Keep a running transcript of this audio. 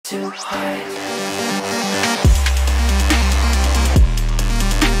Et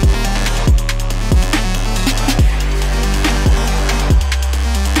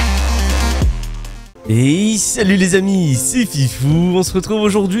salut les amis, c'est Fifou, on se retrouve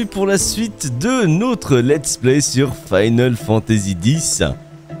aujourd'hui pour la suite de notre let's play sur Final Fantasy X.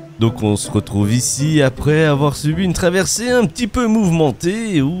 Donc on se retrouve ici après avoir subi une traversée un petit peu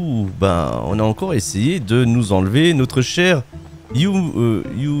mouvementée où on a encore essayé de nous enlever notre chère Yuma?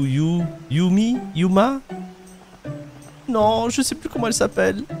 Non, je sais plus comment elle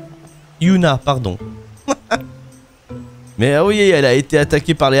s'appelle. Yuna, pardon. Mais oui, elle a été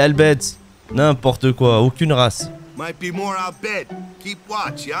attaquée par les Albets. N'importe quoi, aucune race. Might be more out bed. Keep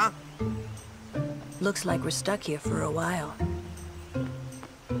watch, yeah? Looks like we're stuck here for a while.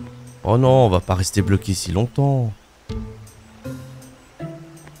 Oh non, on va pas rester bloqué si longtemps.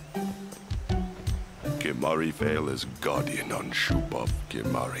 Kimari fail as guardian on Shubov.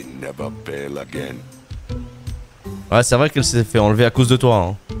 Kimari never fail again. Ouais, c'est vrai qu'elle s'est fait enlever à cause de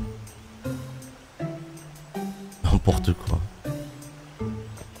toi. Hein. N'importe quoi.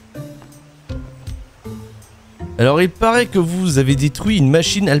 Alors il paraît que vous avez détruit une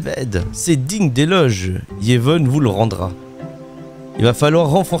machine Albed. C'est digne d'éloge. Yevon vous le rendra. Il va falloir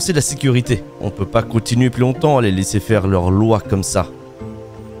renforcer la sécurité. On peut pas continuer plus longtemps à les laisser faire leurs lois comme ça.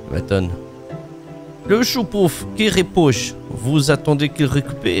 Ça m'étonne. Le choupouf qui répoche. Vous attendez qu'il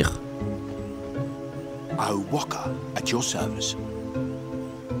récupère? At your service.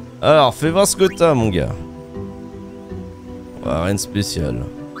 Alors fais voir ce que t'as mon gars. Ouais, rien de spécial.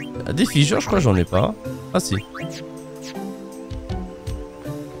 Des figeurs je crois que j'en ai pas. Ah si.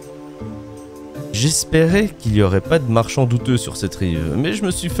 J'espérais qu'il n'y aurait pas de marchands douteux sur cette rive, mais je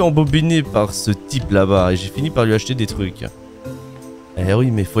me suis fait embobiner par ce type là-bas et j'ai fini par lui acheter des trucs. Eh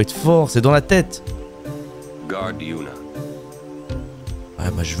oui, mais faut être fort, c'est dans la tête. Guard Yuna. Ah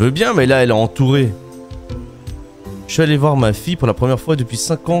bah je veux bien, mais là elle est entourée. Je suis allé voir ma fille pour la première fois depuis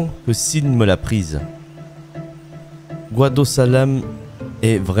 5 ans que Sin me l'a prise. Guado Salam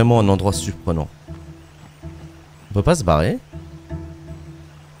est vraiment un endroit surprenant. On peut pas se barrer?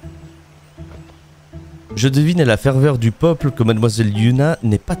 Je devine à la ferveur du peuple que mademoiselle Yuna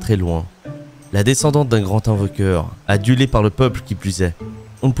n'est pas très loin. La descendante d'un grand invoqueur, adulée par le peuple qui plus est.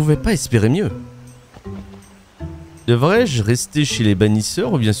 On ne pouvait pas espérer mieux. Devrais-je rester chez les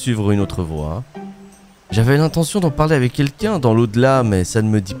bannisseurs ou bien suivre une autre voie? J'avais l'intention d'en parler avec quelqu'un dans l'au-delà, mais ça ne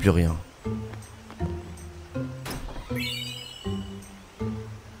me dit plus rien.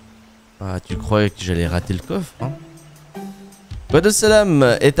 Ah, tu croyais que j'allais rater le coffre, hein? Guado Salam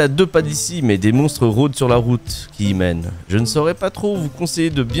est à 2 pas d'ici, mais des monstres rôdent sur la route qui y mène. Je ne saurais pas trop vous conseiller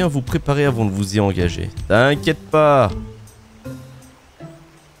de bien vous préparer avant de vous y engager. T'inquiète pas.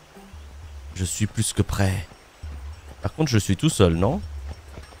 Je suis plus que prêt. Par contre, je suis tout seul, non?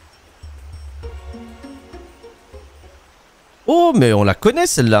 Oh, mais on la connaît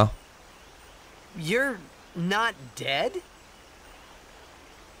celle-là. You're not dead?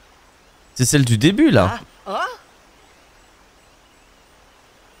 C'est celle du début, là. Ah,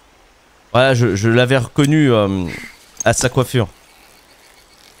 Voilà, je l'avais reconnue à sa coiffure.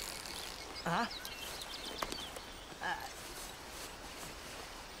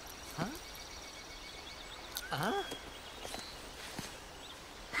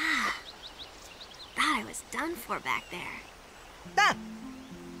 Thought I was done for back there. Ah!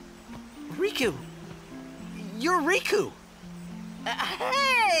 Riku! You're Riku!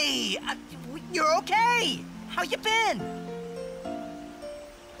 Hey! You're okay! How you been?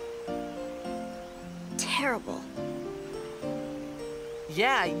 Terrible.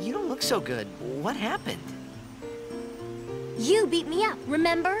 Yeah, you don't look so good. What happened? You beat me up,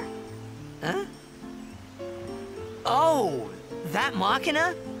 remember? Huh? Oh, that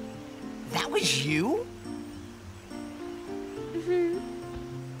Machina? That was you? Mm-hmm.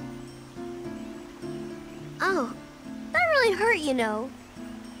 Oh, that really hurt, you know.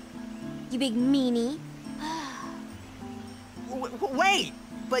 You big meanie. Wait,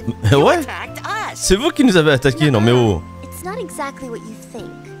 but you Ouais. attacked us. C'est vous qui nous avez attaqué, non mais oh. It's not exactly what you think.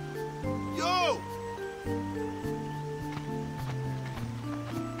 Yo!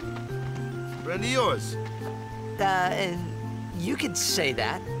 Friend of yours. You could say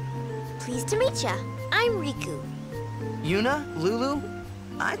that. Pleased to meet ya. I'm Riku. Yuna, Lulu,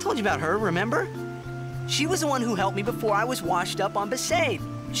 I told you about her, remember? She was the one who helped me before I was washed up on Besaid.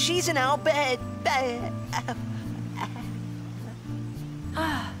 She's in our bed.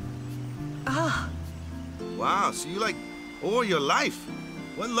 Wow, so you like all your life.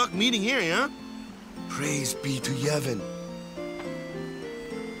 What luck meeting here, huh? Praise be to Yevon.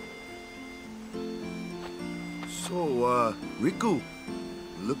 So, Riku,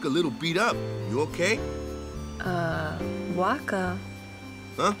 look a little beat up. You okay? Waka.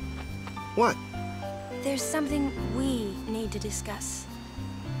 Huh? What? There's something we need to discuss.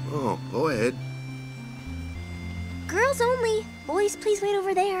 Oh, go ahead. Girls only. Boys, please wait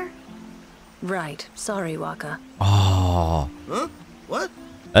over there. Right. Sorry, Waka. Oh. Huh? What?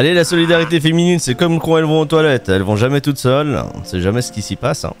 Allez, la solidarité féminine, c'est comme quand elles vont aux toilettes. Elles vont jamais toutes seules. On sait jamais ce qui s'y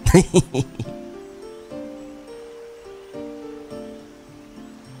passe. Hein.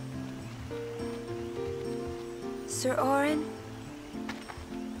 Sir Oren,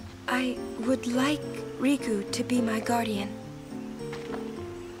 I would like Riku to be my guardian.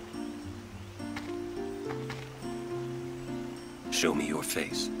 Show me your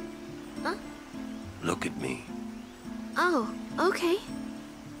face. Huh? Look at me. Oh, okay.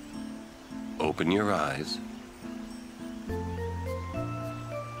 Open your eyes.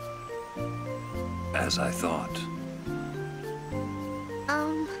 As I thought.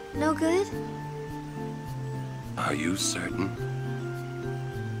 No good? Are you certain?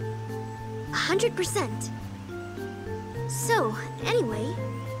 100%. So, anyway,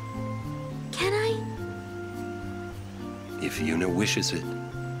 can I? If Yuna wishes it.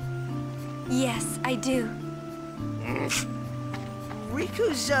 Yes, I do.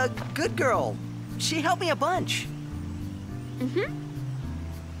 Riku's a good girl. She helped me a bunch.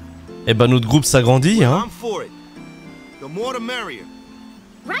 Eh ben notre groupe s'agrandit, hein. I'm for it. The more the merrier.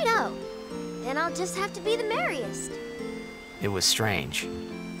 Righto. Then I'll just have to be the merriest. It was strange.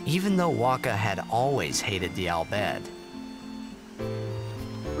 Even though Waka had always hated the Albed,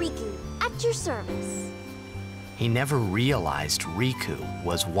 Riku, at your service. he never realized Riku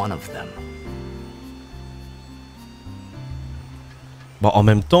was one of them. Bon, en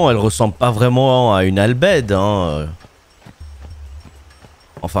même temps, elle ressemble pas vraiment à une Albed, hein.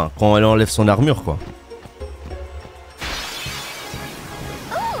 Enfin, quand elle enlève son armure, quoi.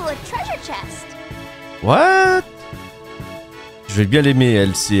 Ooh, a treasure chest. What? Je vais bien l'aimer,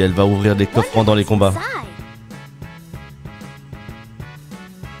 elle, si elle va ouvrir des coffres dans les combats.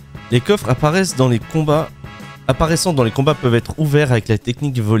 Les coffres apparaissant dans les combats peuvent être ouverts avec la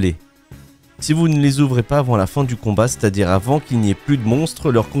technique volée. Si vous ne les ouvrez pas avant la fin du combat, c'est-à-dire avant qu'il n'y ait plus de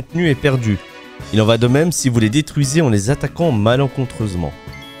monstres, leur contenu est perdu. Il en va de même si vous les détruisez en les attaquant malencontreusement.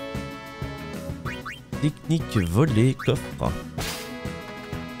 Technique volée, coffre.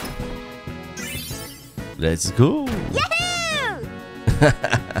 Let's go!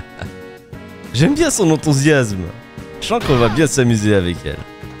 J'aime bien son enthousiasme. Je sens qu'on va bien s'amuser avec elle.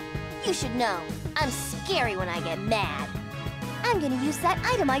 You should know, I'm scary when I get mad. I'm gonna use that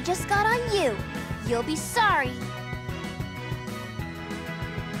item I just got on you. You'll be sorry.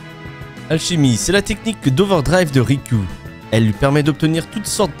 Alchimie, c'est la technique d'overdrive de Riku. Elle lui permet d'obtenir toutes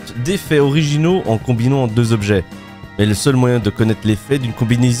sortes d'effets originaux en combinant deux objets. Mais le seul moyen de connaître l'effet d'une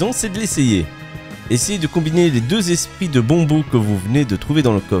combinaison, c'est de l'essayer. Essayez de combiner les deux esprits de bonbons que vous venez de trouver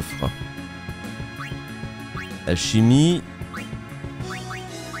dans le coffre. Alchimie.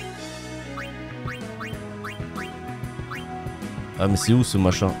 Ah mais c'est où ce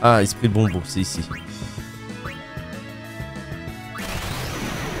machin? Ah, esprit de bonbon, c'est ici.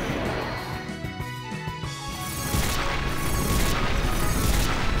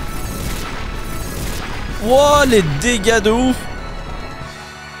 Wow, les dégâts de ouf!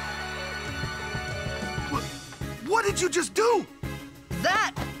 What did you just do?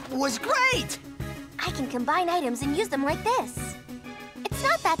 That was great! I can combine items and use them like this. It's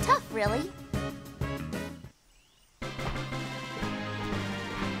not that tough, really.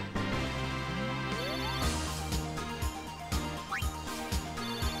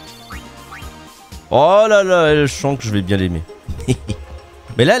 Oh là là, je sens que je vais bien l'aimer.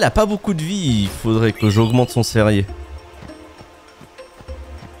 Mais là, elle a pas beaucoup de vie. Il faudrait que j'augmente son serrier.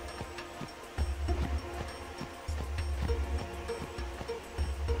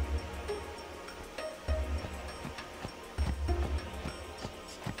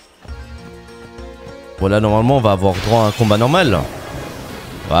 Voilà, normalement, on va avoir droit à un combat normal.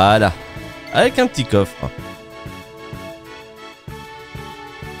 Voilà. Avec un petit coffre.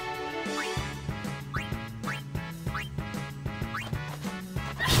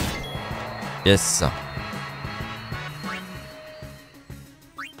 Yes.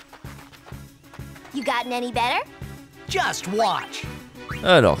 You gotten any better? Just watch!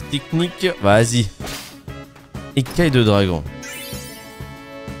 Alors, technique, vas-y. Écaille de dragon.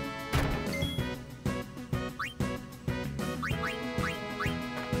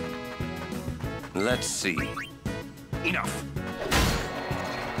 Let's see. Enough.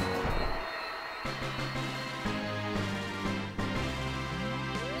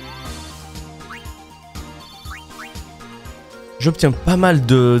 J'obtiens pas mal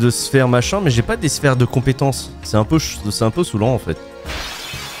de sphères machin, mais j'ai pas des sphères de compétences. C'est un peu saoulant en fait.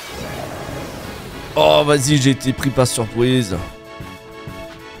 Oh vas-y, j'ai été pris par surprise.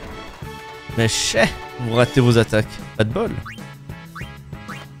 Mais chais, vous ratez vos attaques. Pas de bol.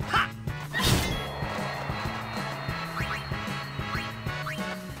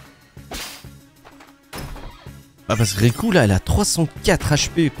 Ah parce que Riku là, elle a 304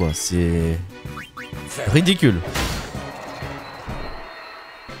 HP quoi. C'est ridicule.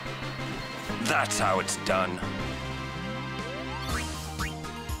 That's how it's done.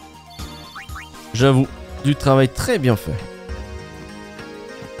 J'avoue, du travail très bien fait.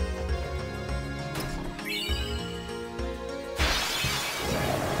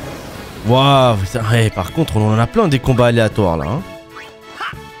 Waouh, putain, hey, par contre, on en a plein des combats aléatoires là. Hein.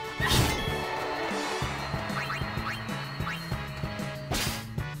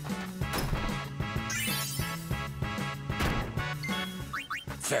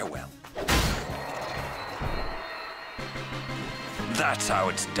 Farewell. That's how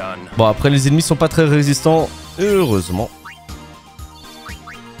it's done. Bon, après, les ennemis sont pas très résistants, heureusement.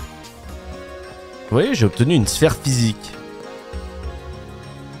 Vous voyez, j'ai obtenu une sphère physique.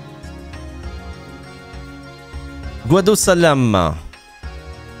 Guado Salam.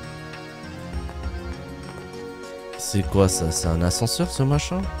 C'est quoi ça? C'est un ascenseur ce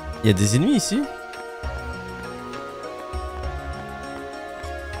machin? Il y a des ennemis ici?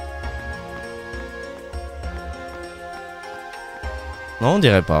 Non, on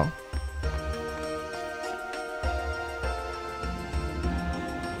dirait pas.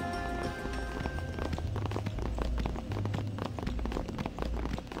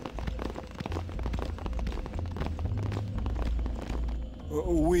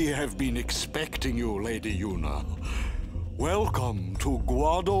 We have been expecting you, Lady Yuna. Welcome to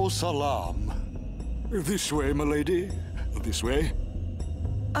Guado Salam. This way, my lady. This way.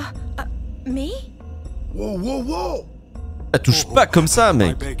 Me? Whoa, whoa, whoa! Touche pas comme ça, I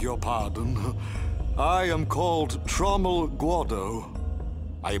mec. beg your pardon. I am called Trommel Guado.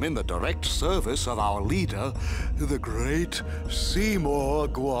 I am in the direct service of our leader, the great Seymour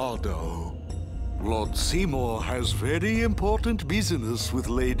Guado. Lord Seymour has very important business with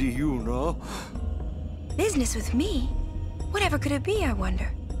Lady Yuna. Business with me? Whatever could it be, I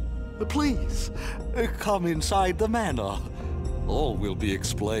wonder? Please, come inside the manor. All will be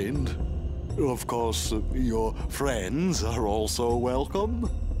explained. Of course, your friends are also welcome.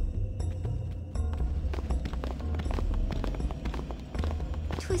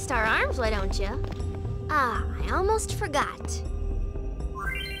 Twist our arms, why don't you? Ah, I almost forgot.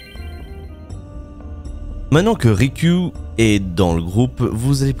 Maintenant que Riku est dans le groupe,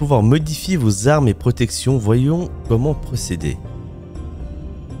 vous allez pouvoir modifier vos armes et protections. Voyons comment procéder.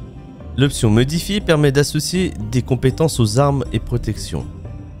 L'option modifier permet d'associer des compétences aux armes et protections.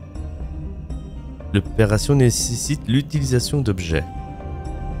 L'opération nécessite l'utilisation d'objets.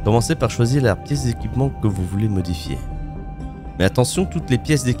 Commencez par choisir la pièce d'équipement que vous voulez modifier. Mais attention, toutes les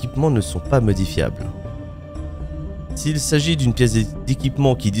pièces d'équipement ne sont pas modifiables. S'il s'agit d'une pièce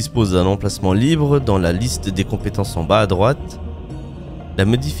d'équipement qui dispose d'un emplacement libre dans la liste des compétences en bas à droite, la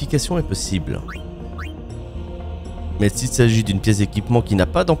modification est possible. Mais s'il s'agit d'une pièce d'équipement qui n'a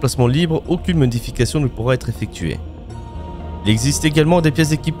pas d'emplacement libre, aucune modification ne pourra être effectuée. Il existe également des pièces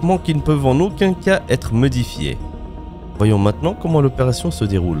d'équipement qui ne peuvent en aucun cas être modifiées. Voyons maintenant comment l'opération se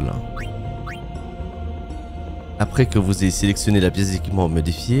déroule. Après que vous ayez sélectionné la pièce d'équipement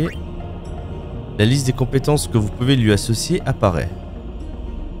modifiée, la liste des compétences que vous pouvez lui associer apparaît.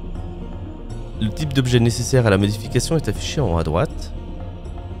 Le type d'objet nécessaire à la modification est affiché en haut à droite.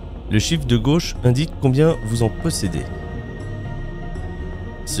 Le chiffre de gauche indique combien vous en possédez.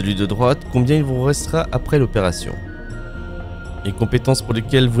 Celui de droite, combien il vous restera après l'opération. Les compétences pour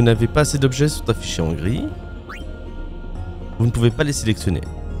lesquelles vous n'avez pas assez d'objets sont affichées en gris. Vous ne pouvez pas les sélectionner.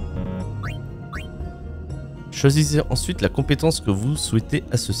 Choisissez ensuite la compétence que vous souhaitez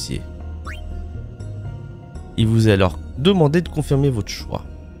associer. Il vous est alors demandé de confirmer votre choix.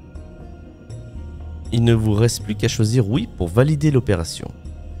 Il ne vous reste plus qu'à choisir oui pour valider l'opération.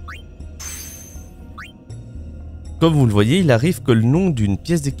 Comme vous le voyez, il arrive que le nom d'une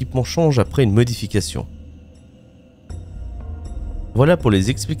pièce d'équipement change après une modification. Voilà pour les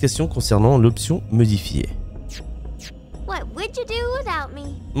explications concernant l'option modifier. What would you do without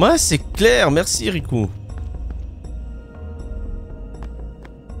me? Moi, c'est clair, merci Riku.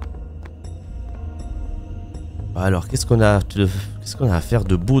 Alors, qu'est-ce qu'on a à faire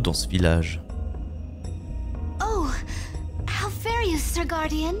de beau dans ce village? Oh, how very you, Sir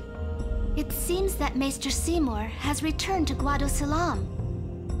Guardian. It seems that Maester Seymour has returned to Guado Salam.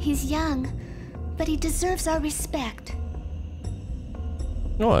 He's young, but he deserves our respect.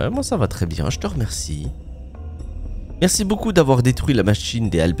 Ouais, moi ça va très bien, je te remercie. Merci beaucoup d'avoir détruit la machine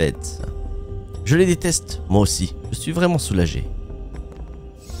des Albets. Je les déteste, moi aussi. Je suis vraiment soulagé.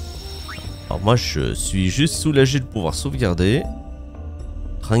 Alors moi je suis juste soulagé de pouvoir sauvegarder.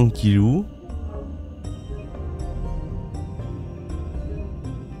 Tranquillou.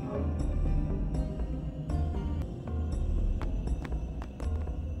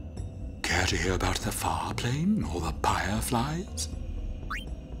 Care to hear about the far plane or the fireflies?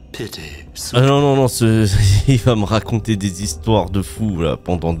 Pity. Ah non, non, non, il va me raconter des histoires de fou là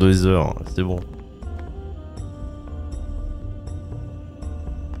pendant 2 heures, c'est bon.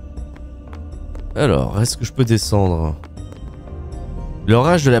 Alors, est-ce que je peux descendre?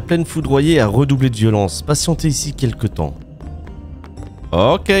 L'orage de la plaine foudroyée a redoublé de violence. Patientez ici quelque temps.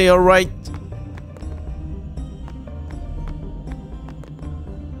 Ok, alright.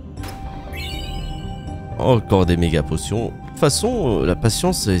 Encore des méga potions. De toute façon, la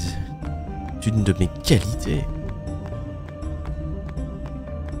patience est une de mes qualités.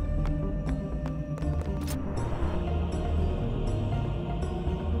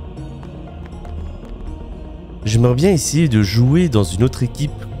 J'aimerais bien essayer de jouer dans une autre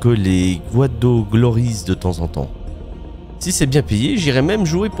équipe que les Guado Glories de temps en temps. Si c'est bien payé, j'irai même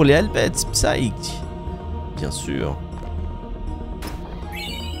jouer pour les Albets, Psych. Bien sûr.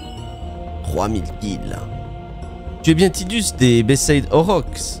 3000 kills. Tu es bien Tidus des Beside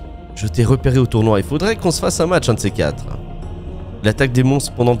Orox. Je t'ai repéré au tournoi, il faudrait qu'on se fasse un match, un de ces 4. L'attaque des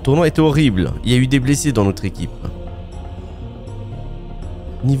monstres pendant le tournoi était horrible. Il y a eu des blessés dans notre équipe.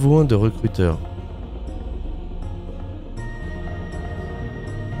 Niveau 1 de recruteur.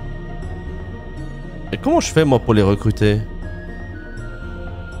 Et comment je fais moi pour les recruter?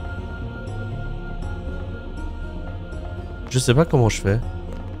 Je sais pas comment je fais.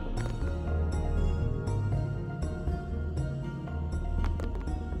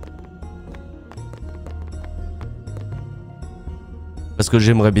 Parce que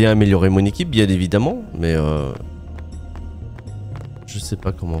j'aimerais bien améliorer mon équipe, bien évidemment, mais je sais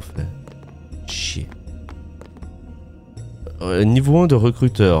pas comment on fait. Chier. Niveau 1 de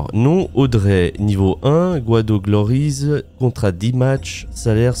recruteur. Nom Audrey. Niveau 1, Guado Glories. Contrat 10 matchs.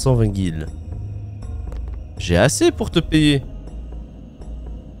 Salaire 120 guilds. J'ai assez pour te payer.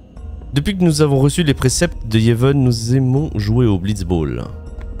 Depuis que nous avons reçu les préceptes de Yevon, nous aimons jouer au Blitzball.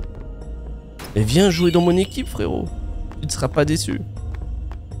 Mais viens jouer dans mon équipe, frérot. Tu ne seras pas déçu.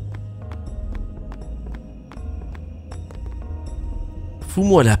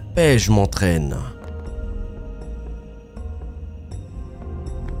 Fous-moi la paix, je m'entraîne.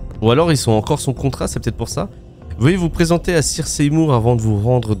 Ou alors ils sont encore son contrat, c'est peut-être pour ça. Veuillez vous présenter à Sir Seymour avant de vous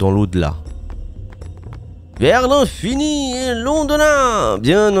rendre dans l'au-delà. Vers l'infini et l'au-delà.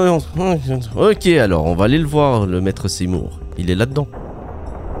 Bien. Ok, alors on va aller le voir, le maître Seymour. Il est là-dedans.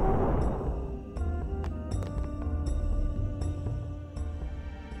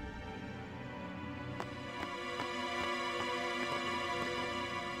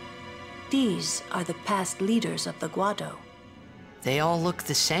 These are the past leaders of the Guado. They all look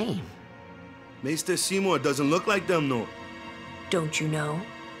the same. Maester Seymour doesn't look like them, no. Don't you know?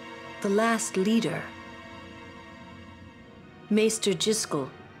 The last leader, Maester Jiskel,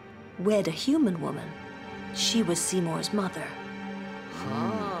 wed a human woman. She was Seymour's mother.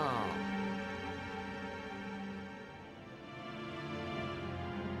 Oh.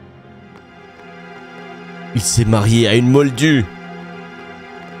 Il s'est marié à une moldue.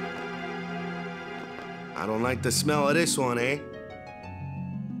 I don't like the smell of this one, eh?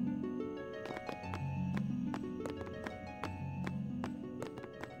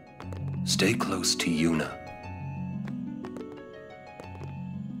 Stay close to Yuna.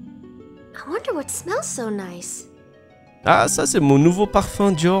 I wonder what smells so nice. Ah, ça c'est mon nouveau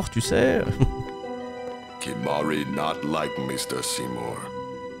parfum Dior, tu sais. Kimari not like Mr. Seymour.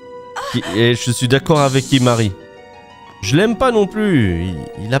 Et je suis d'accord avec Kimari. Je l'aime pas non plus.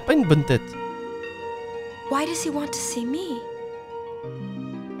 Il a pas une bonne tête. Why does he want to see me?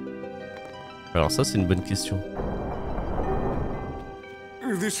 Alors ça c'est une bonne question.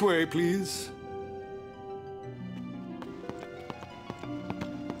 This way, please.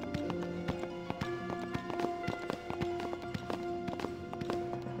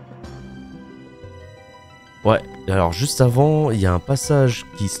 Ouais, alors juste avant, il y a un passage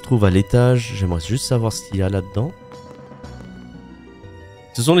qui se trouve à l'étage. J'aimerais juste savoir ce qu'il y a là-dedans.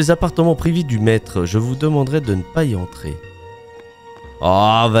 Ce sont les appartements privés du maître. Je vous demanderai de ne pas y entrer.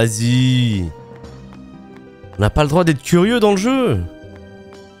 Oh, vas-y. On n'a pas le droit d'être curieux dans le jeu.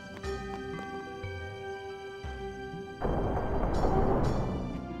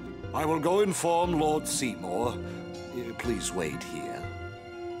 I will go inform Lord Seymour. Please wait here.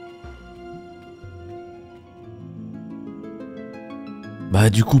 Bah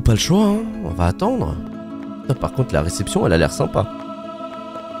du coup pas le choix, hein. On va attendre. Par contre la réception elle a l'air sympa.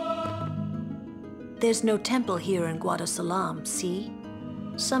 There's no temple here in Guadasalam, see?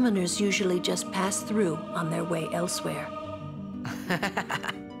 Summoners usually just pass through on their way elsewhere.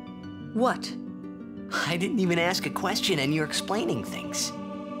 What? I didn't even ask a question and you're explaining things.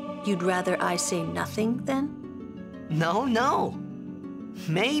 You'd rather I say nothing, then? No, no.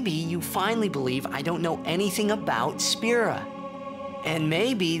 Maybe you finally believe I don't know anything about Spira. And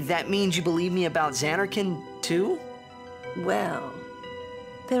maybe that means you believe me about Xanarkin, too? Well,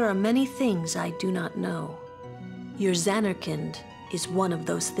 there are many things I do not know. Your Xanarkind is one of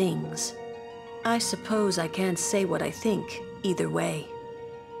those things. I suppose I can't say what I think, either way.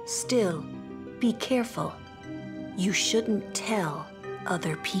 Still, be careful. You shouldn't tell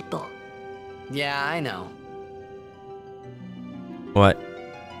other people. Yeah, I know. Ouais.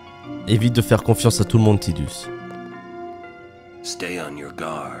 Évite de faire confiance à tout le monde, Tidus. Stay on your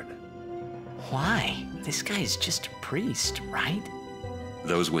guard. Why? This guy is just a priest, right?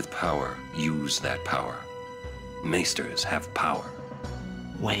 Those with power use that power. Maesters have power.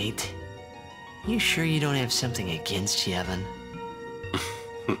 Wait. You sure you don't have something against Yevon?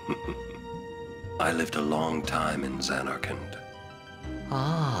 I lived a long time in Xanarkand.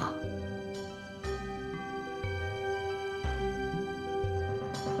 Ah.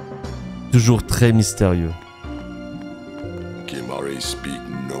 Toujours très mystérieux. Kimari speak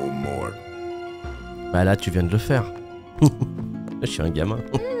no more. Bah là tu viens de le faire. Je suis un gamin.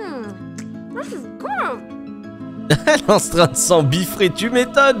 Elle est en train de s'embiffrer, tu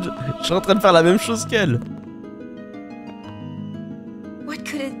m'étonnes. Je suis en train de faire la même chose qu'elle. What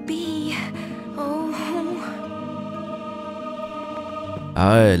could it be? Oh.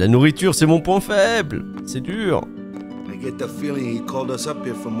 Ah ouais, la nourriture c'est mon point faible. C'est dur. I get the feeling he called us up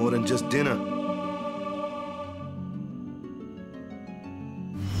here for more than just dinner.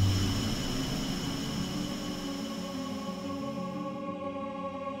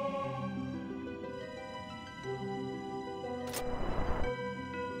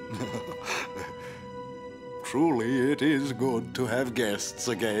 Truly, it is good to have guests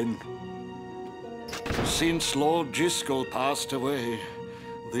again. Since Lord Jiskel passed away,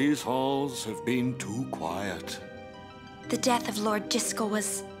 these halls have been too quiet. The death of Lord Jiskel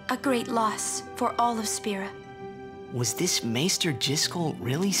was a great loss for all of Spira. Was this Maester Jiskel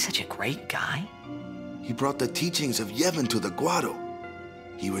really such a great guy? He brought the teachings of Yevon to the Guado.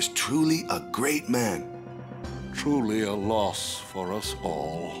 He was truly a great man. Truly a loss for us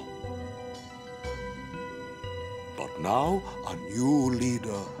all. But now, a new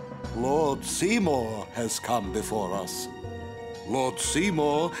leader, Lord Seymour, has come before us. Lord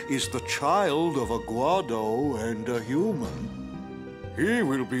Seymour is the child of a Guado and a human. He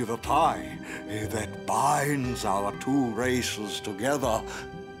will be the tie that binds our two races together.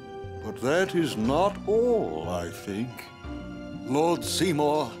 But that is not all, I think. Lord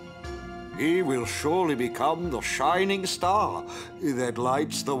Seymour, he will surely become the shining star that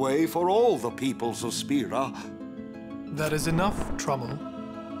lights the way for all the peoples of Spira. That is enough, Trummel.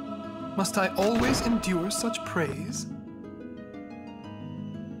 Must I always endure such praise?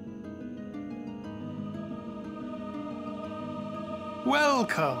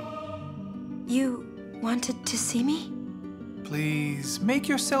 Welcome! You wanted to see me? Please, make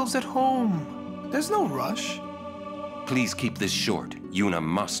yourselves at home. There's no rush. Please keep this short. Yuna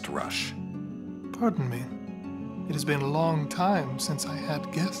must rush. Pardon me. It has been a long time since I had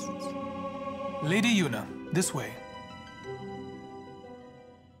guests. Lady Yuna, this way.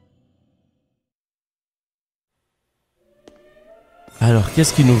 Alors,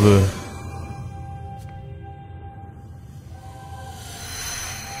 qu'est-ce qu'il nous veut?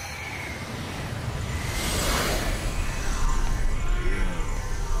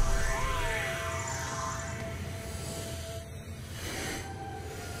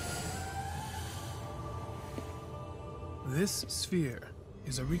 This sphere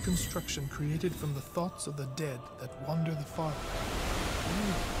is a reconstruction created from the thoughts of the dead that wander the far.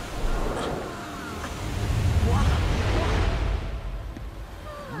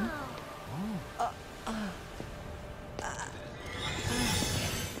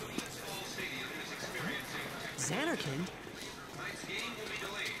 Xanarkin?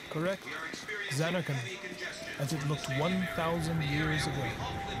 Correct. Xanarkin, as it looked 1,000 years ago.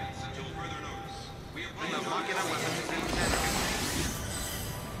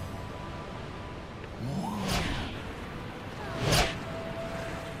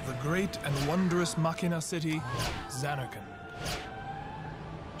 The great and wondrous Machina city, Xanarkin.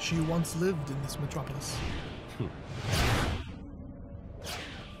 She once lived in this metropolis.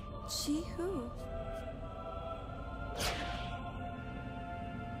 She who?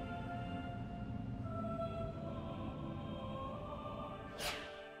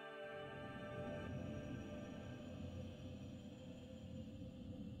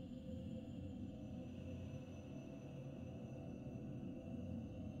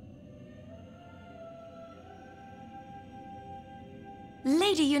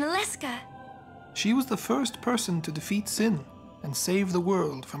 Lady Yunalesca. She was the first person to defeat sin and save the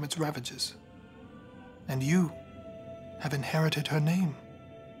world from its ravages. And you have inherited her name.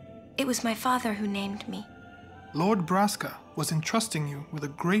 It was my father who named me. Lord Braska was entrusting you with a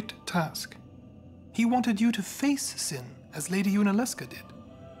great task. He wanted you to face sin as Lady Yunalesca did.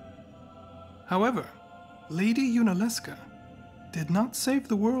 However, Lady Yunalesca did not save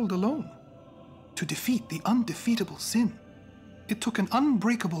the world alone. To defeat the undefeatable sin, it took an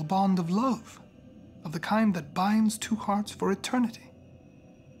unbreakable bond of love, of the kind that binds two hearts for eternity.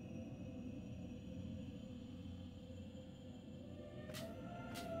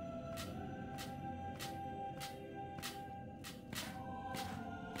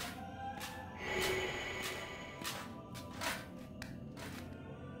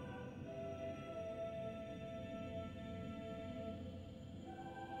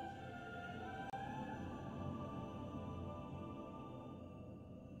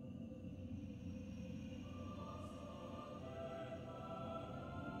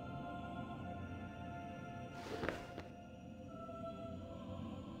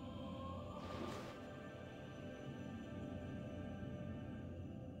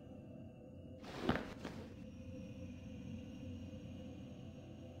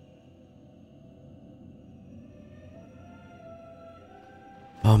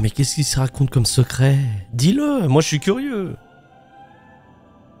 Oh, mais qu'est-ce qu'il se raconte comme secret? Dis-le, moi je suis curieux.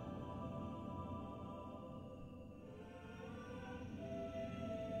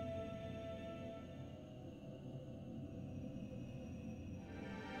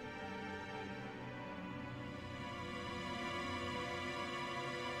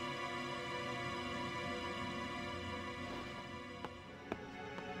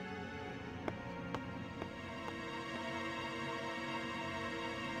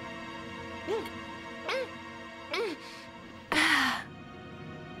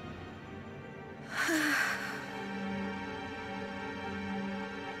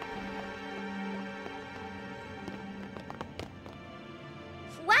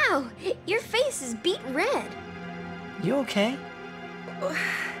 Wow, your face is beet red. You okay?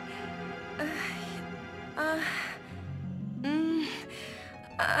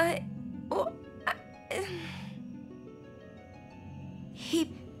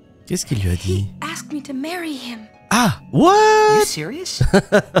 Qu'est-ce qu'il lui a dit? He asked me to marry him. Ah, what? You serious?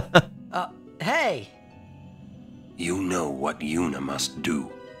 Hey! You know what Yuna must do.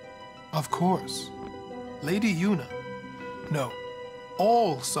 Of course. Lady Yuna. No,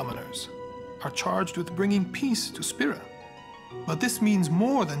 all summoners are charged with bringing peace to Spira. But this means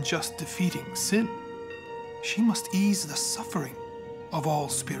more than just defeating sin. She must ease the suffering of all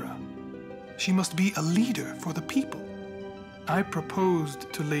Spira. She must be a leader for the people. I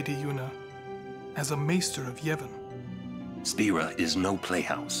proposed to Lady Yuna as a maester of Yevon. Spira is no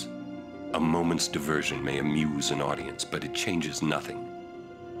playhouse. A moment's diversion may amuse an audience, but it changes nothing.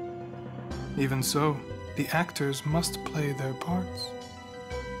 Even so, the actors must play their parts.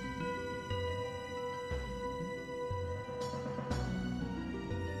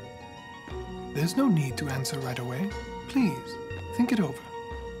 There's no need to answer right away. Please, think it over.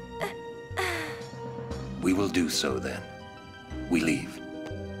 We will do so then. We leave.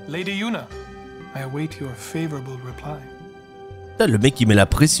 Lady Yuna, I await your favorable reply. Putain, le mec il met la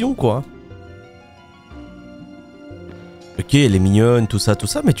pression quoi. Ok, elle est mignonne, tout ça,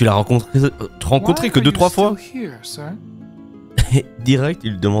 mais tu l'as rencontré que 2-3 fois. Direct,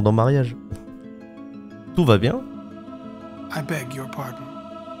 il lui demande en mariage. Tout va bien? I beg your pardon.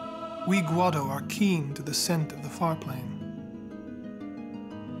 We Guado are keen to the scent of the far plain.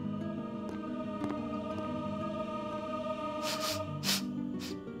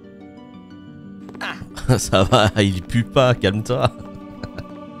 Ça va, il pue pas, calme-toi.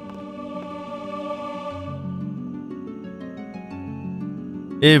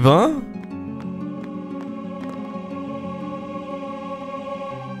 Eh ben...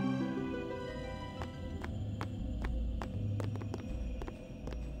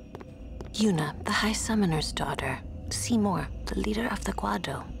 Yuna, the High Summoner's daughter. Seymour, the leader of the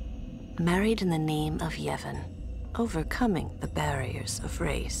Guado. Married in the name of Yevon, overcoming the barriers of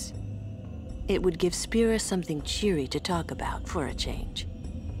race. It would give Spira something cheery to talk about for a change.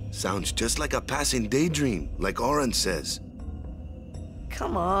 Sounds just like a passing daydream, like Oren says.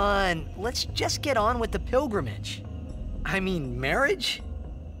 Come on, let's just get on with the pilgrimage. I mean, marriage?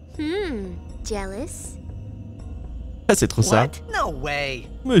 Jealous? Ah, c'est trop ça. What? No way.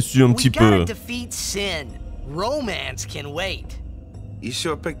 Mais si, un petit We gotta peu. defeat sin. Romance can wait. You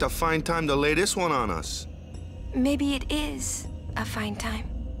sure picked a fine time to lay this one on us. Maybe it is a fine time.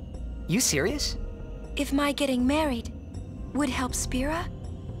 You serious? If my getting married would help Spira,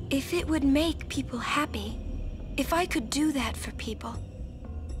 if it would make people happy, if I could do that for people,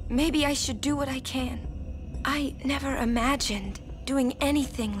 maybe I should do what I can. I never imagined doing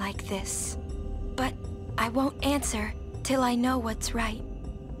anything like this, but I won't answer till I know what's right.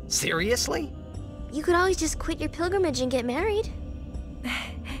 Seriously? You could always just quit your pilgrimage and get married.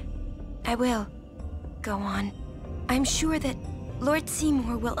 I will. Go on. I'm sure that Lord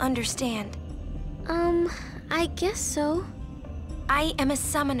Seymour will understand. I guess so. I am a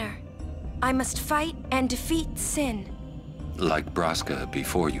summoner. I must fight and defeat sin. Like Braska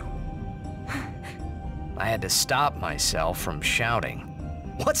before you. I had to stop myself from shouting.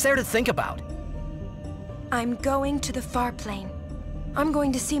 What's there to think about? I'm going to the far plane. I'm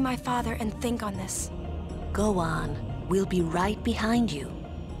going to see my father and think on this. Go on. We'll be right behind you.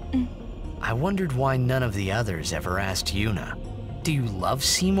 I wondered why none of the others ever asked Yuna. Do you love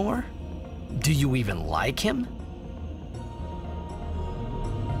Seymour? Do you even like him?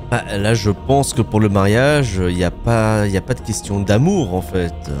 Ah, là, je pense que pour le mariage, il n'y a pas de question d'amour en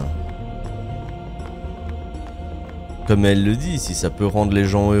fait. Comme elle le dit, si ça peut rendre les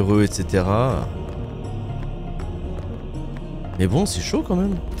gens heureux, etc. Mais bon, c'est chaud quand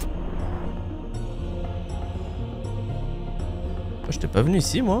même. Je t'ai pas venu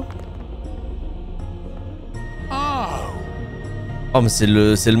ici, moi. Oh, mais c'est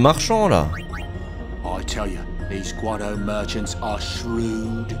le marchand là. I tell you, these Guado merchants are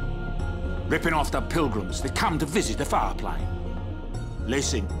shrewd. Ripping off the pilgrims that come to visit the far plane.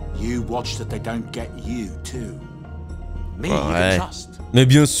 Listen, you watch that they don't get you too. Me, you can trust. Mais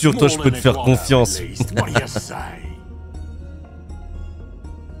bien sûr, toi, je peux te faire confiance. What do you say?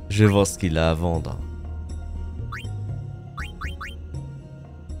 Je vais voir ce qu'il a à vendre.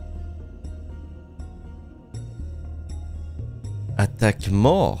 Attaque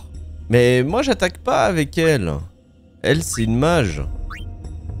mort. Mais moi j'attaque pas avec elle. Elle c'est une mage.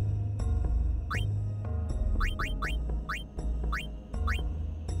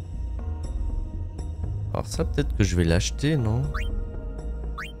 Alors ça peut-être que je vais l'acheter, non?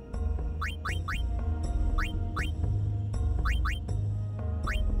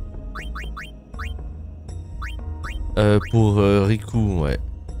 Pour Riku, ouais.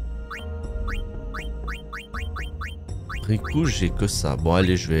 Riku, j'ai que ça. Bon,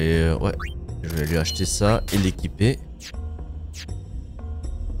 allez, je vais lui acheter ça et l'équiper.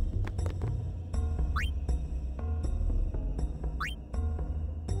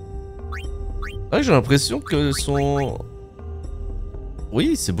 Ouais, j'ai l'impression que son...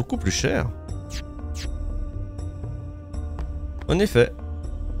 Oui, c'est beaucoup plus cher. En effet.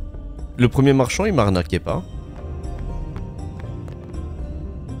 Le premier marchand, il m'arnaquait pas.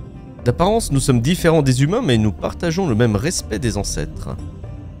 D'apparence, nous sommes différents des humains, mais nous partageons le même respect des ancêtres.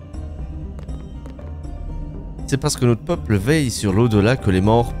 C'est parce que notre peuple veille sur l'au-delà que les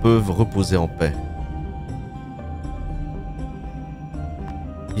morts peuvent reposer en paix.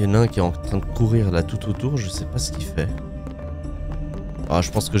 Il y en a un qui est en train de courir là tout autour, je sais pas ce qu'il fait. Ah, je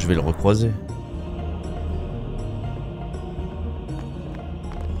pense que je vais le recroiser.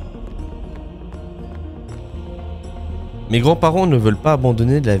 Mes grands-parents ne veulent pas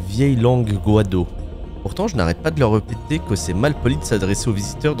abandonner la vieille langue Guado. Pourtant, je n'arrête pas de leur répéter que c'est mal poli de s'adresser aux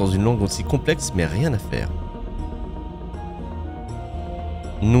visiteurs dans une langue aussi complexe, mais rien à faire.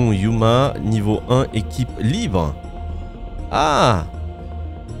 Nom Yuma, niveau 1, équipe libre. Ah!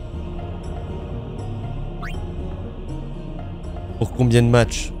 Pour combien de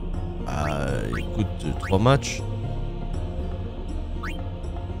matchs? Ah, écoute, 3 matchs.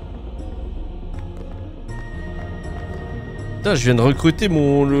 Putain, je viens de recruter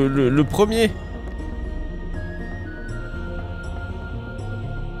le premier.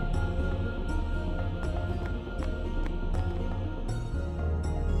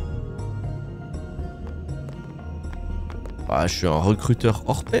 Ah, je suis un recruteur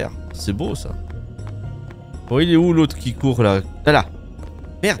hors pair. C'est beau ça. Oh, il est où l'autre qui court là? Ah là.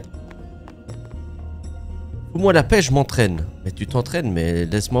 Merde. Fous-moi la paix, je m'entraîne. Mais tu t'entraînes, mais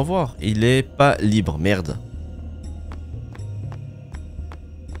laisse-moi voir. Il est pas libre, merde.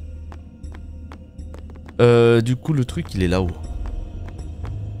 Du coup, le truc, il est là-haut.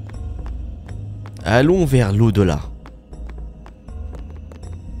 Allons vers l'au-delà.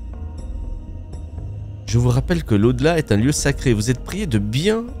 Je vous rappelle que l'au-delà est un lieu sacré. Vous êtes priés de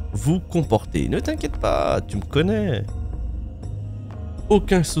bien vous comporter. Ne t'inquiète pas, tu me connais.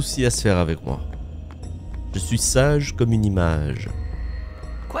 Aucun souci à se faire avec moi. Je suis sage comme une image.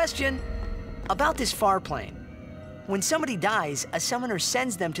 Question about this far plane. When somebody dies, a summoner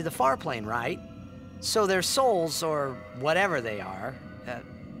sends them to the far plane, right? So their souls, or whatever they are,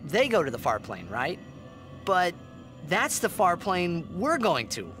 they go to the far plane, right? But That's the far plane we're going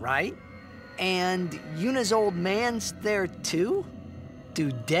to, right? And Yuna's old man's there too?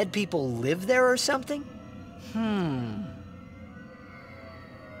 Do dead people live there or something?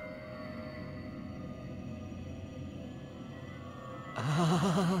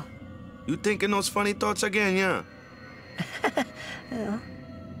 You thinking those funny thoughts again, yeah?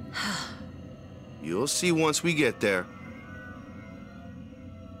 You'll see once we get there.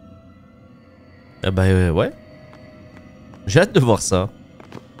 Ah bah ouais. J'ai hâte de voir ça.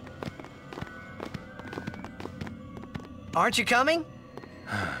 Aren't you coming?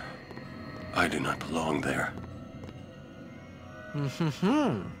 I do not belong there.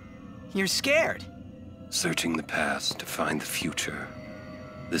 You're scared. Searching the past to find the future.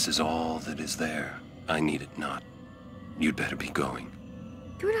 This is all that is there. I need it not. You'd better be going.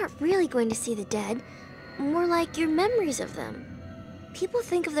 You're not really going to see the dead. More like your memories of them. People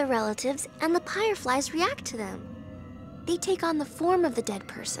think of their relatives, and the fireflies react to them. They take on the form of the dead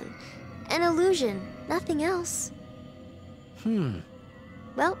person. An illusion, nothing else.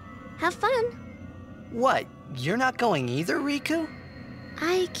 Well, have fun. What? You're not going either, Riku?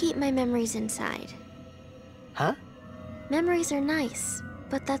 I keep my memories inside. Huh? Memories are nice,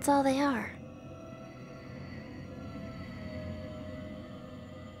 but that's all they are.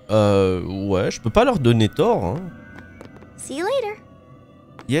 Ouais, je peux pas leur donner tort, hein. See you later.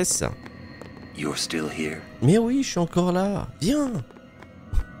 Yes. You're still here? Mais oui, je suis encore là. Viens.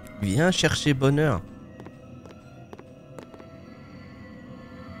 Viens chercher bonheur.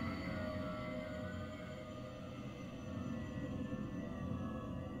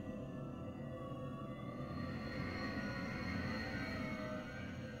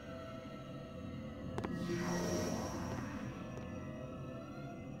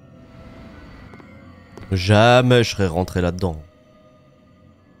 Jamais je serais rentré là-dedans.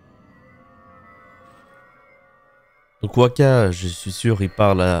 Donc Waka, je suis sûr, il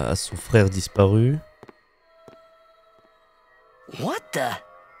parle à son frère disparu. What the?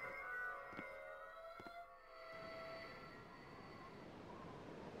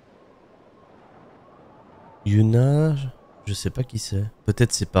 Yuna, je sais pas qui c'est.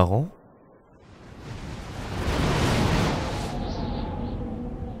 Peut-être ses parents.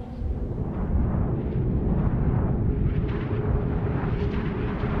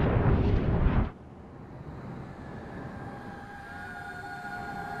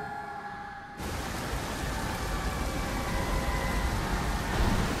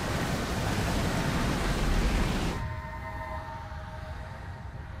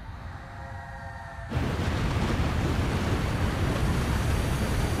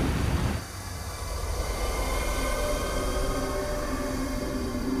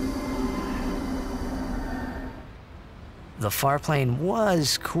 The far plane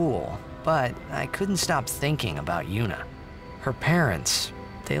was cool, but I couldn't stop thinking about Yuna. Her parents,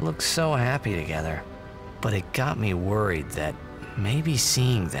 they looked so happy together. But it got me worried that maybe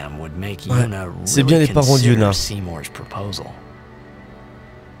seeing them would make Yuna really consider Seymour's proposal.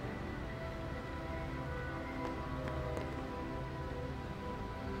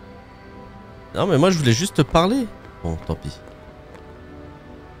 Non mais moi je voulais juste te parler. Bon, tant pis.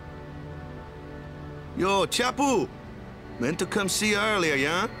 Yo, Chapu! Meant to come see you earlier,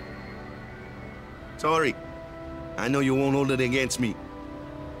 yeah? Sorry. I know you won't hold it against me.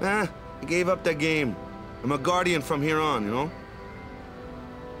 I gave up that game. I'm a guardian from here on, you know?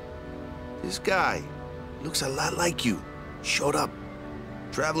 This guy looks a lot like you. Showed up.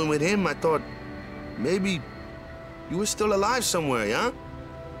 Traveling with him, I thought maybe you were still alive somewhere, yeah?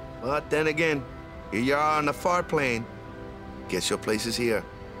 But then again, here you are on the far plane. Guess your place is here.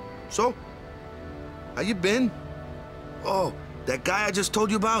 So, how you been? Oh, that guy I just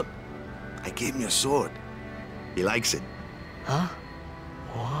told you about? I gave him your sword. He likes it. Huh?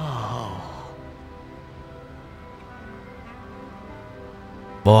 Whoa.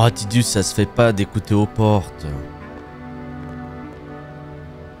 Bon, Tidus, ça se fait pas d'écouter aux portes.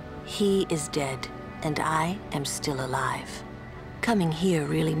 He is dead, and I am still alive. Coming here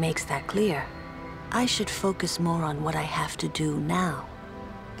really makes that clear. I should focus more on what I have to do now.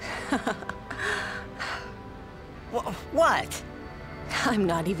 What? I'm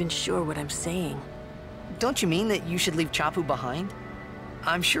not even sure what I'm saying. Don't you mean that you should leave Chapu behind?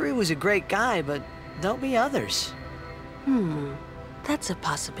 I'm sure he was a great guy, but there'll be others. That's a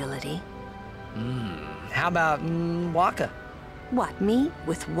possibility. How about Waka? What, me?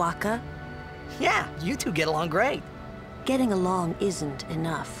 With Waka? Yeah, you two get along great. Getting along isn't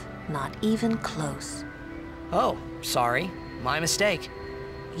enough. Not even close. Oh, sorry. My mistake.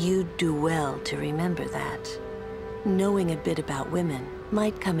 You'd do well to remember that. Knowing a bit about women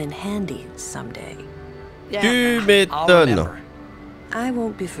might come in handy someday. Tu I'll m'étonnes. remember. I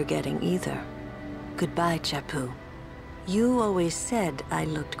won't be forgetting either. Goodbye, Chapu. You always said I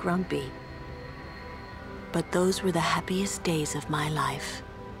looked grumpy. But those were the happiest days of my life.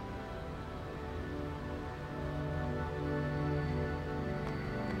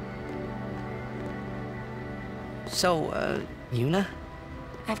 So, Yuna?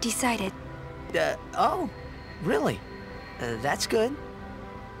 I've decided. Oh, really? That's good.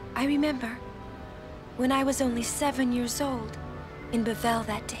 I remember when I was only 7 years old in Bavel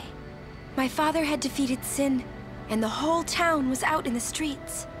that day. My father had defeated sin, and the whole town was out in the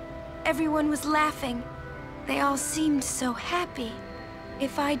streets. Everyone was laughing. They all seemed so happy.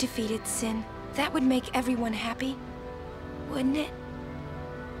 If I defeated sin, that would make everyone happy, wouldn't it?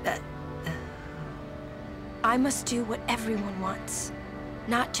 I must do what everyone wants,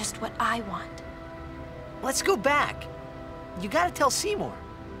 not just what I want. Let's go back. You gotta tell Seymour.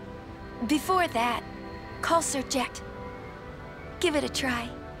 Before that, call Sir Jet. Give it a try.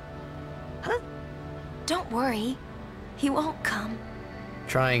 Huh? Don't worry. He won't come.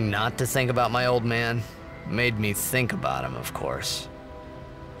 Trying not to think about my old man made me think about him, of course.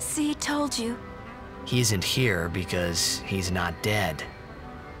 See, told you. He isn't here because he's not dead.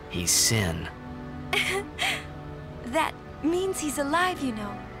 He's sin. That means he's alive, you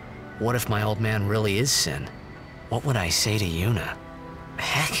know. What if my old man really is sin? What would I say to Yuna?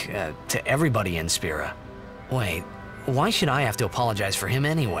 Heck, to everybody in Spira. Wait, why should I have to apologize for him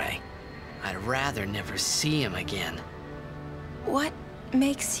anyway? I'd rather never see him again. What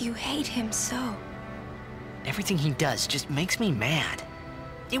makes you hate him so? Everything he does just makes me mad.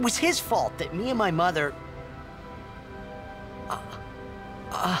 It was his fault that me and my mother...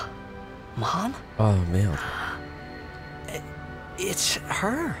 Mom? Oh merde. It's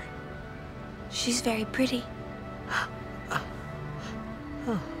her. She's very pretty.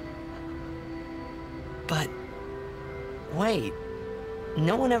 But... wait.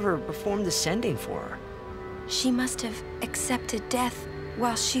 No one ever performed the sending for her. She must have accepted death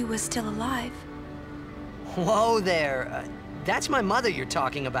while she was still alive. Whoa there. That's my mother you're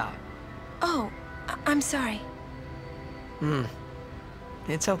talking about. Oh, I'm sorry.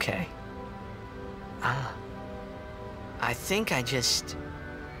 It's okay. I think I just...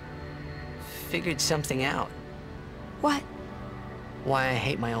 figured something out. What? Why I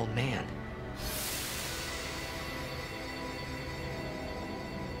hate my old man.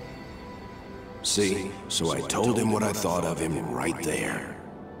 See, so I told him what I thought of him right there.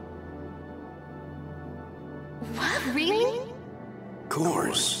 What, really? Of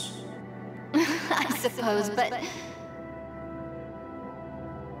course. I suppose, but...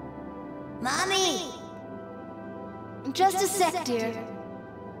 Mommy! Just a sec, dear.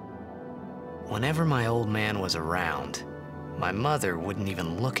 Whenever my old man was around, my mother wouldn't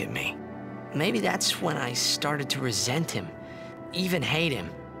even look at me. Maybe that's when I started to resent him, even hate him.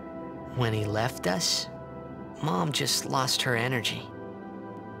 When he left us, Mom just lost her energy.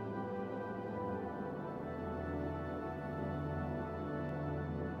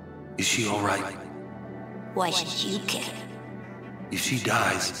 Is she all right? Why should you care? If she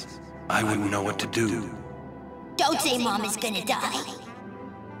dies, I wouldn't know what to do. Don't say Mom is gonna die.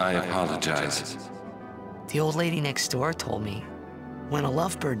 I apologize. The old lady next door told me, when a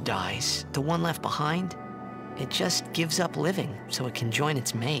lovebird dies, the one left behind, it just gives up living so it can join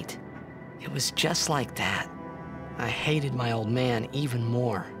its mate. It was just like that. I hated my old man even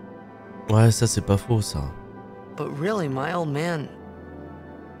more. Ouais, ça c'est pas faux ça. But really, my old man...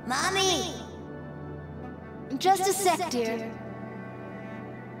 Mommy! Just a sec, dear.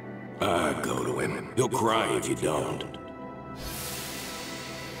 Go to him. He'll cry if you don't.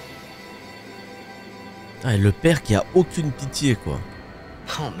 Ah, et le père qui a aucune pitié quoi.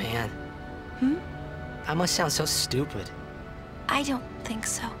 Oh man. I must sound so stupid. I don't think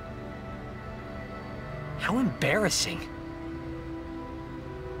so. How embarrassing.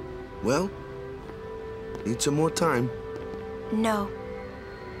 Well, need some more time. No.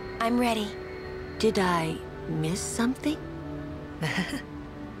 I'm ready. Did I miss something?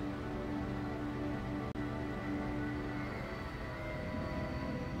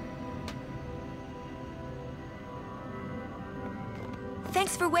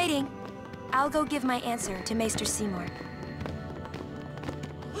 Thanks for waiting. I'll go give my answer to Maester Seymour.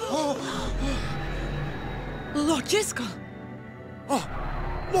 Lord Jiskel! Oh,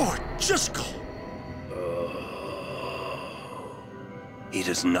 Lord Jiskel! He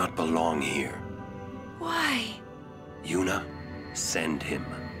does not belong here. Why? Yuna, send him.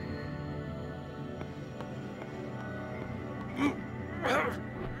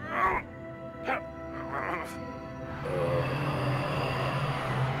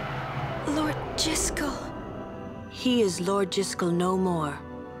 Lord Jiskel. He is Lord Jiskel no more.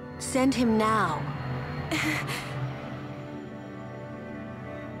 Send him now.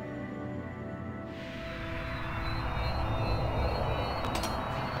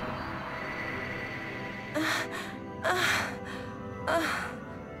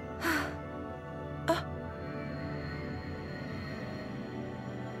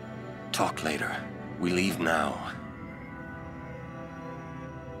 Talk later. We leave now.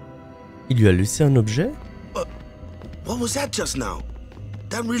 Il lui a laissé un objet? What was that just now?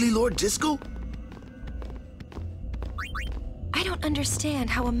 That really Lord Jiskel? I don't understand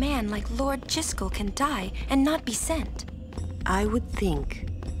how a man like Lord Jiskel can die and not be sent. I would think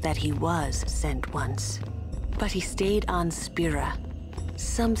that he was sent once, but he stayed on Spira.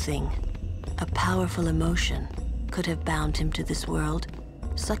 Something, a powerful emotion, could have bound him to this world.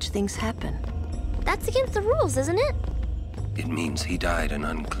 Such things happen. That's against the rules, isn't it? It means he died an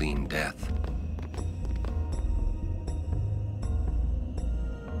unclean death.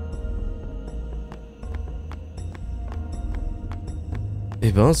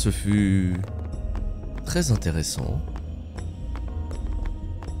 Eh ben, ce fut très intéressant.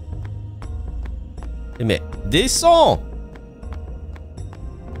 Mais descends!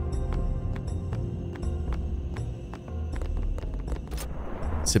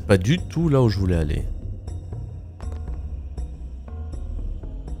 C'est pas du tout là où je voulais aller.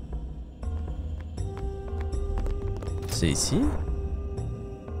 C'est ici?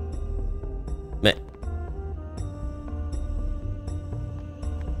 Mais...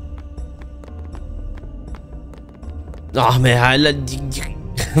 Non mais elle a dit...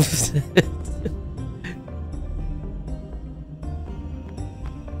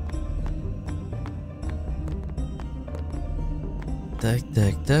 Tac,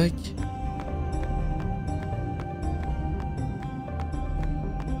 tac, tac.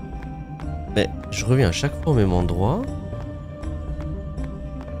 Mais je reviens à chaque fois au même endroit.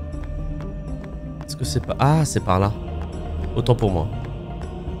 Est-ce que c'est pas... Ah, c'est par là. Autant pour moi.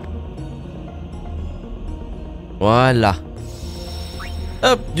 Voilà.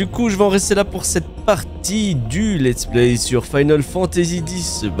 Hop, du coup, je vais en rester là pour cette partie du let's play sur Final Fantasy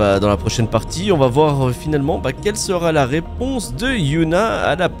X. Dans la prochaine partie, on va voir finalement quelle sera la réponse de Yuna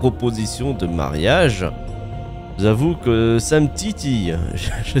à la proposition de mariage. J'avoue que ça me titille,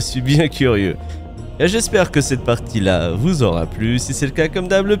 je suis bien curieux. Et j'espère que cette partie-là vous aura plu. Si c'est le cas, comme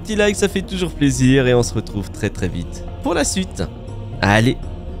d'hab, le petit like, ça fait toujours plaisir. Et on se retrouve très très vite pour la suite. Allez,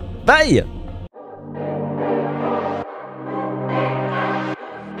 bye!